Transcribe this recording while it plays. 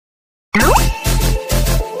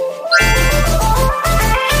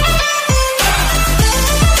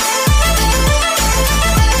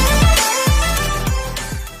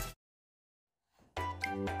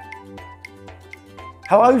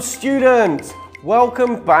Hello students,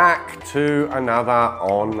 welcome back to another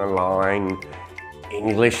online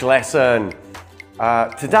English lesson.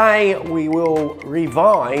 Today we will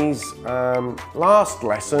revise last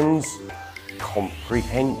lesson's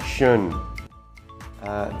comprehension,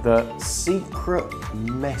 the secret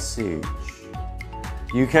message.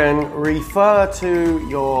 You can refer to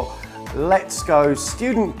your Let's Go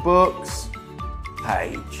student books,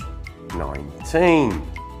 page 19.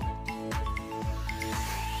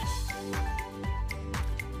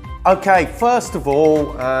 Okay, first of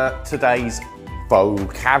all, today's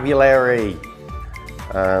vocabulary.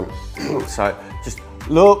 So just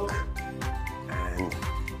look and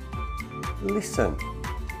listen.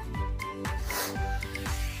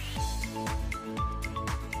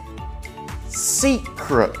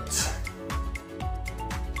 Secret.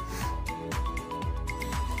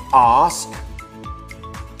 Ask,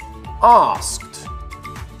 asked.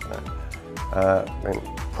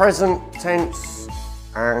 Present tense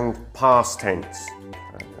and past tense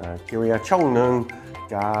叫嘢ช่องหนึ่ง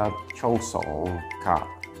กับช่องสองครับ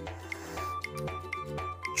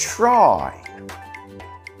try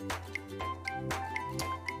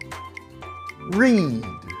read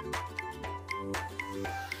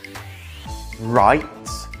write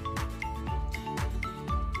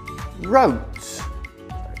wrote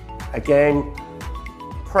again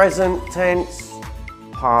present tense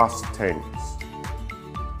past tense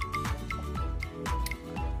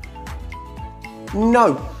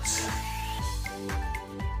note,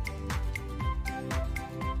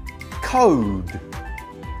 code,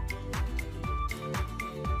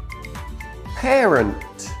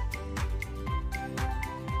 parent,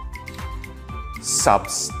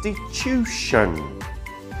 substitution,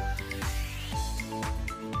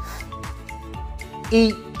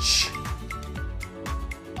 each,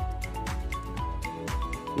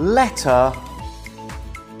 letter,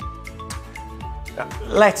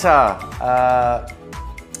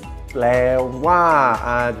แปลว่า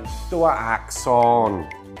ตัวอักษร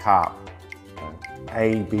ครับ A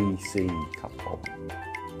B C ครับผม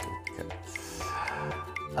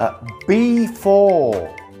before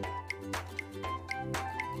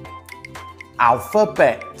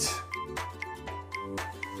alphabet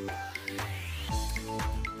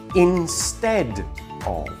instead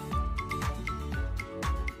of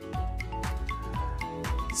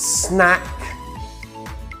snack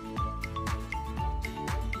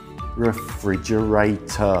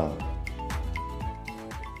refrigerator.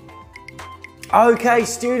 Okay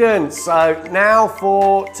students, so now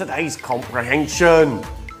for today's comprehension,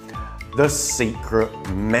 the secret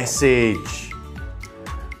message.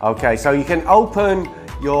 Okay, so you can open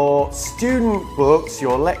your student books,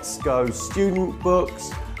 your Let's Go student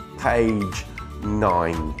books, page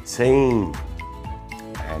 19,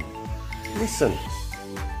 and listen.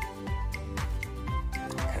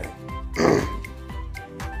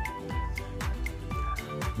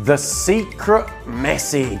 The secret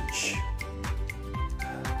message.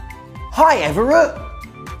 Hi Everett.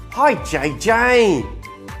 Hi JJ.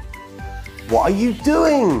 What are you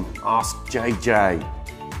doing? Asked JJ.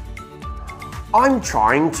 I'm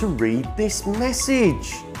trying to read this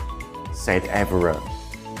message, said Everett.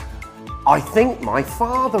 I think my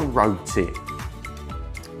father wrote it.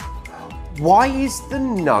 Why is the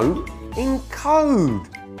note in code?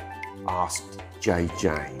 Asked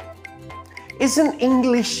JJ. Isn't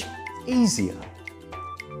English easier?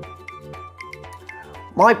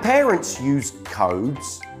 My parents used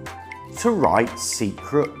codes to write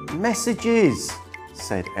secret messages,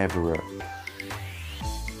 said Everett.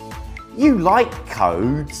 You like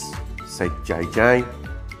codes, said JJ.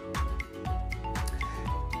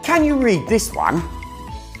 Can you read this one?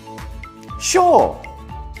 Sure.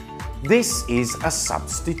 This is a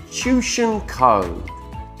substitution code,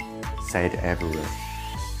 said Everett.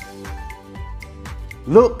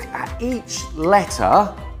 Look at each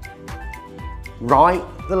letter, write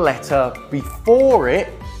the letter before it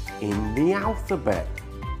in the alphabet.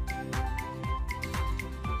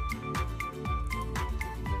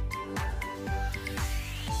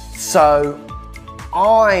 So,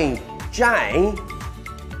 IJ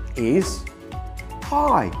is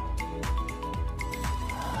hi.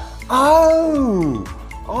 Oh,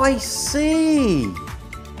 I see,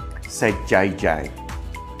 said JJ.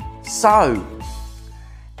 So,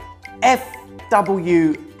 FWFSFU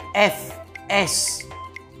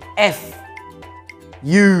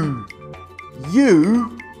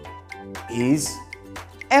is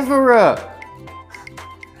Everett.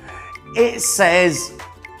 It says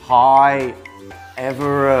hi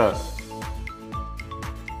Everett.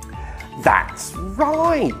 That's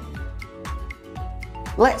right.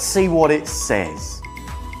 Let's see what it says.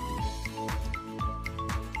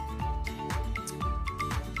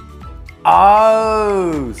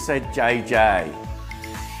 Oh, said JJ.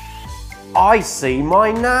 I see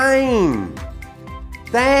my name.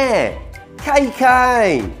 There,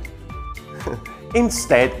 KK.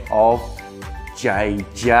 Instead of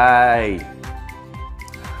JJ.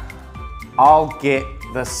 I'll get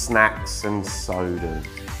the snacks and sodas.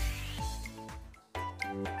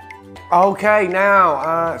 Okay,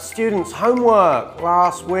 now students' homework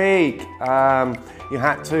last week. You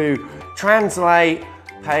had to translate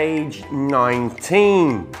page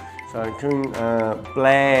 19. So คุณแปล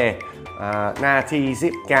หน้าที่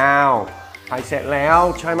19ให้เสร็จแล้ว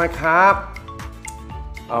ใช่ไหมครับ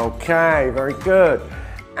Okay, very good.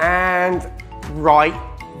 And write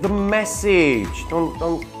the message. ต้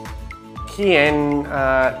องเ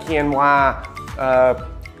ขียนว่า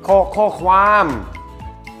ข้อความ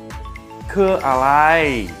คืออะไร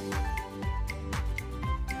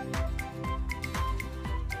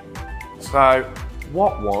So,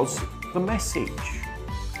 what was the message?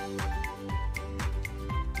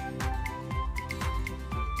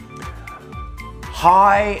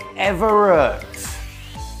 Hi Everett.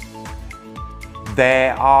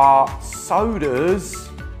 There are sodas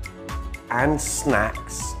and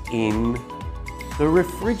snacks in the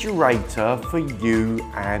refrigerator for you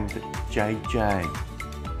and JJ.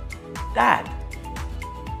 Dad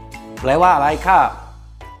แปลว่าอะไรครับ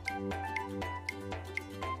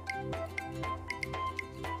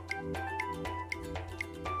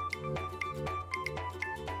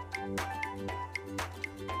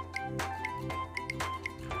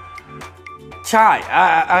ใช่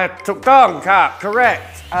ถูกต้องครับ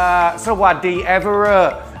correct สวัสดี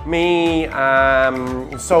Everett มี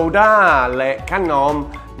โซดาและขนม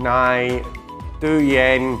ในตู้เ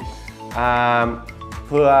ย็นเ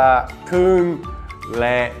พื่อคุณแล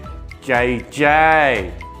ะ JJ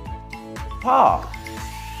พ่อ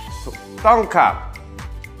ถูกต้องครับ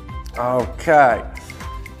Okay.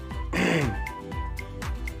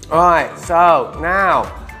 Alright, so now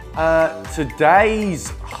today's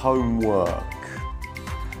homework.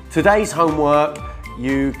 Today's homework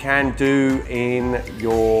you can do in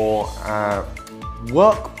your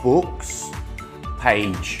workbooks,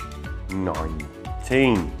 page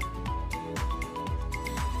 19.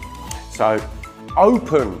 So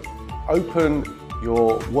open your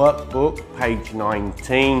workbook, page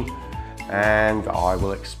 19, and I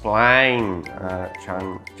will explain ฉัน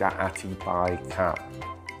จะอธิบายครับ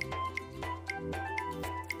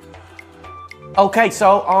Okay, so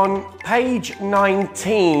on page 19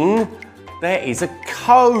 there is a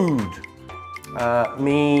code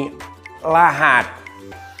มีรหัส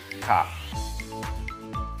ครับ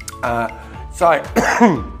so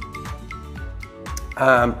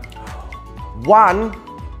 1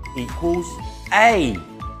 equals A,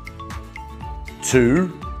 2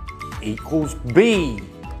 equals B,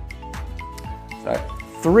 so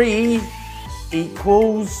 3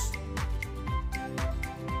 equals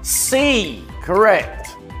C, correct.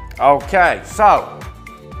 Okay, so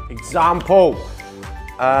example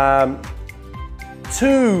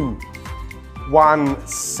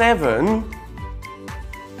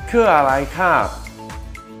 217 คืออะไรครับ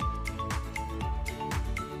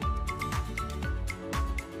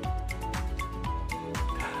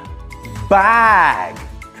Bag,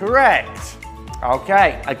 correct. Okay,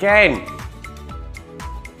 again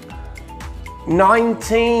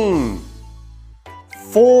 19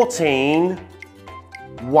 14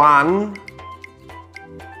 1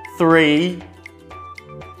 3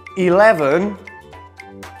 11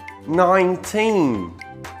 19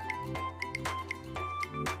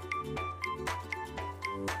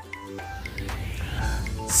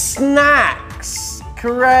 Snacks,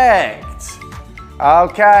 correct.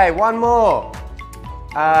 Okay, one more.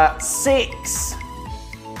 6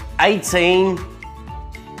 18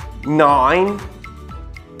 9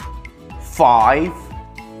 5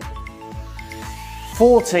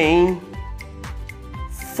 14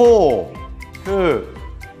 4. Good.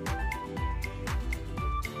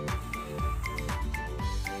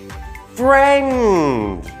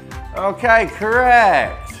 Friend. Okay,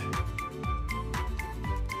 correct.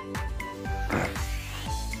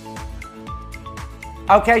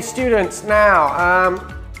 Okay, students, now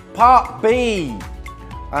part B.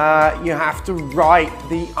 You have to write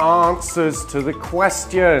the answers to the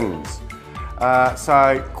questions. So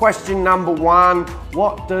question number 1,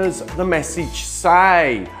 what does the message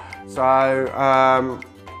say? So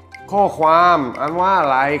ข้อความอันว่าอะ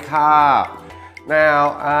ไรครับ Now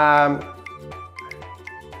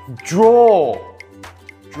draw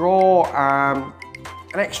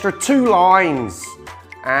an extra 2 lines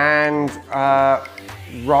and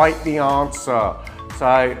write the answer.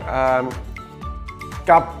 So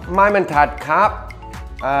กับไม่บรรทัดครับ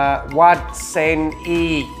วัดเส้นอี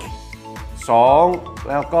ก2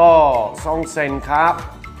แล้วก็2เซนครับ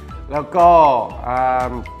แล้วก็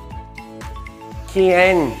เขีย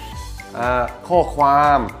นข้อควา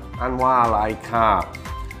มอันว่าอะไรครับ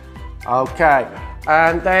Okay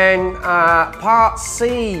and then part C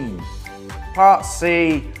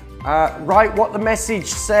write what the message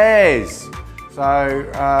says so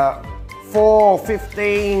 4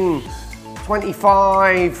 15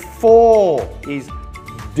 25 4 is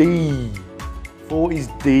D 4 is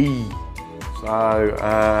D so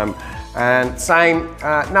and same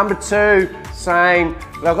number 2 same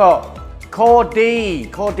แล้วก็ข้อ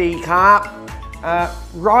ดีครับ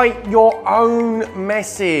write your own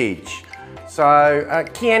message so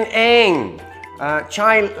เขียนเองใช้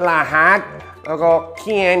รหัสแล้วก็เ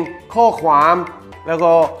ขียนข้อความแล้ว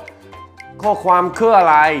ก็ข้อความคืออะ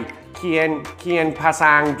ไรเขียนภาษ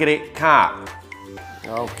าอังกฤษครับ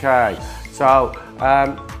okay so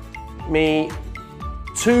me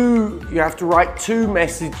you have to write 2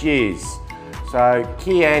 messages so เ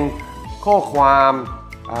ขียนข้อความ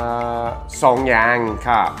2อย่างค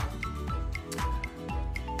รับ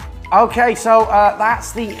okay so that's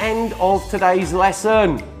the end of today's lesson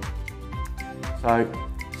so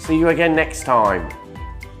see you again next time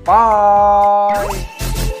bye